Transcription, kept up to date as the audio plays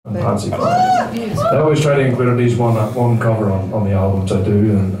and Patsy Cline. I always try to include at least one cover on the albums I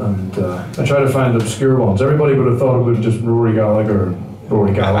do, and I try to find obscure ones. Everybody would have thought it would just Rory Gallagher,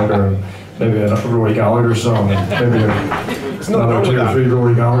 and maybe a Rory Gallagher song, and maybe another 2 or 3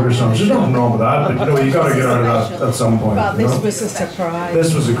 Rory Gallagher songs. There's nothing wrong with that, but you got to get out of that at some point. But this was a surprise.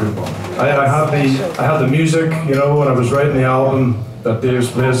 This was a good one. I had the music, when I was writing the album that Dave's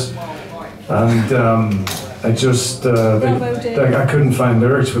plays, and I just I couldn't find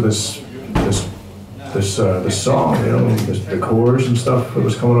lyrics for this song, the chorus and stuff I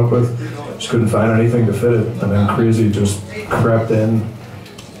was coming up with. Just couldn't find anything to fit it, and then Crazy just crept in,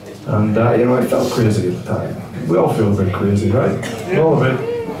 and I felt crazy at the time. We all feel a bit crazy, right? We're all a bit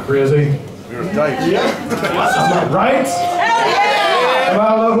crazy. You're right. Yeah. Right? Am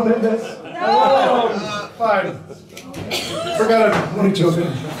I alone in this? No. Fine. Forget it. I'm only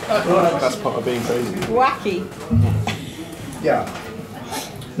joking. That's Papa being crazy. Wacky. Yeah.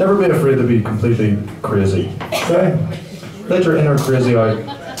 Never be afraid to be completely crazy. Okay? Let your inner crazy out.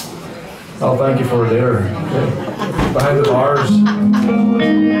 I'll thank you for it later. Okay? Behind the bars.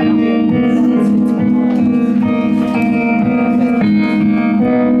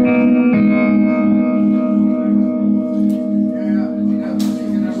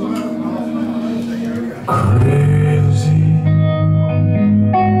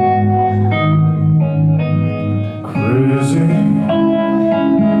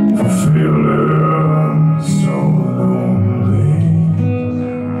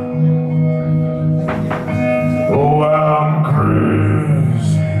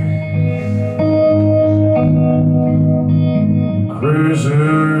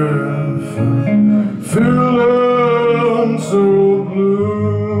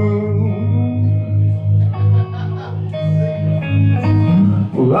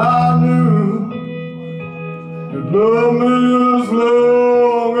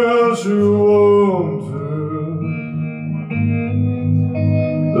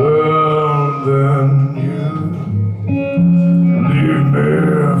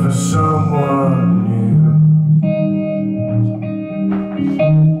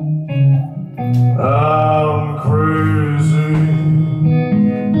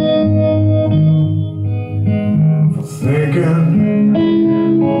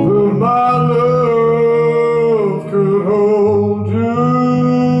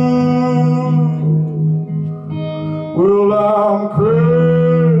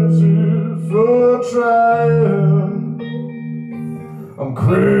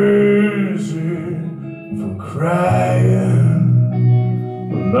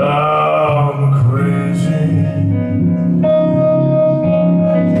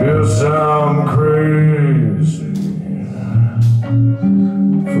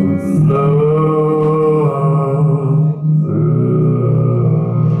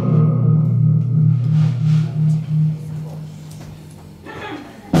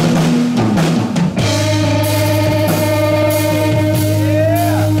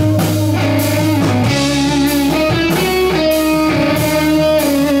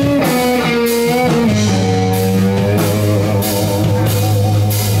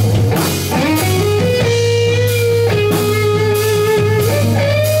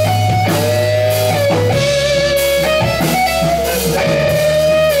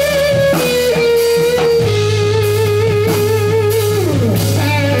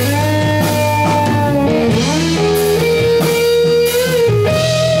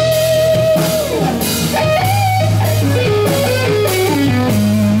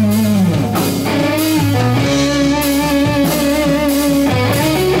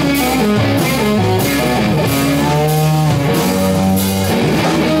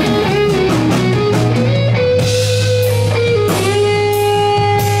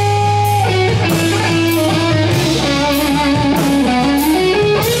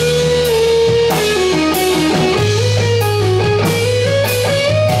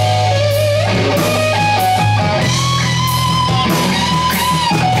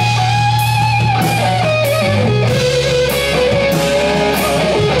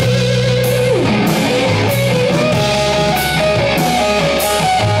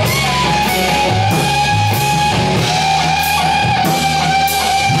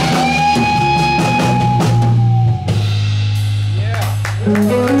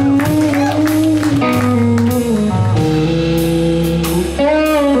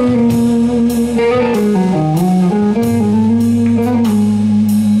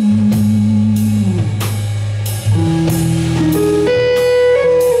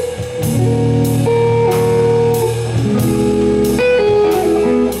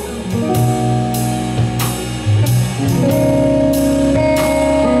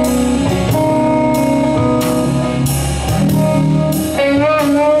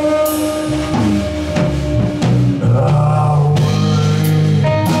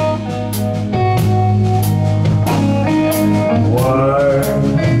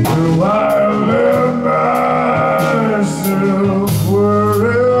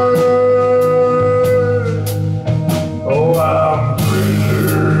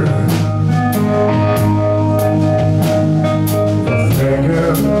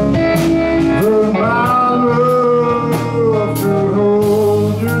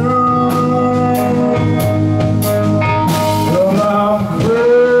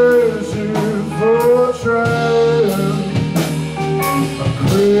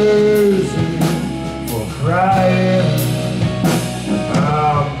 crazy for crying.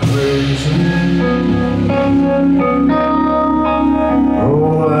 I'm crazy.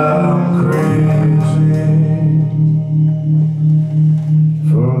 Oh, I'm crazy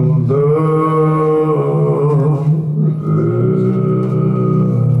for love.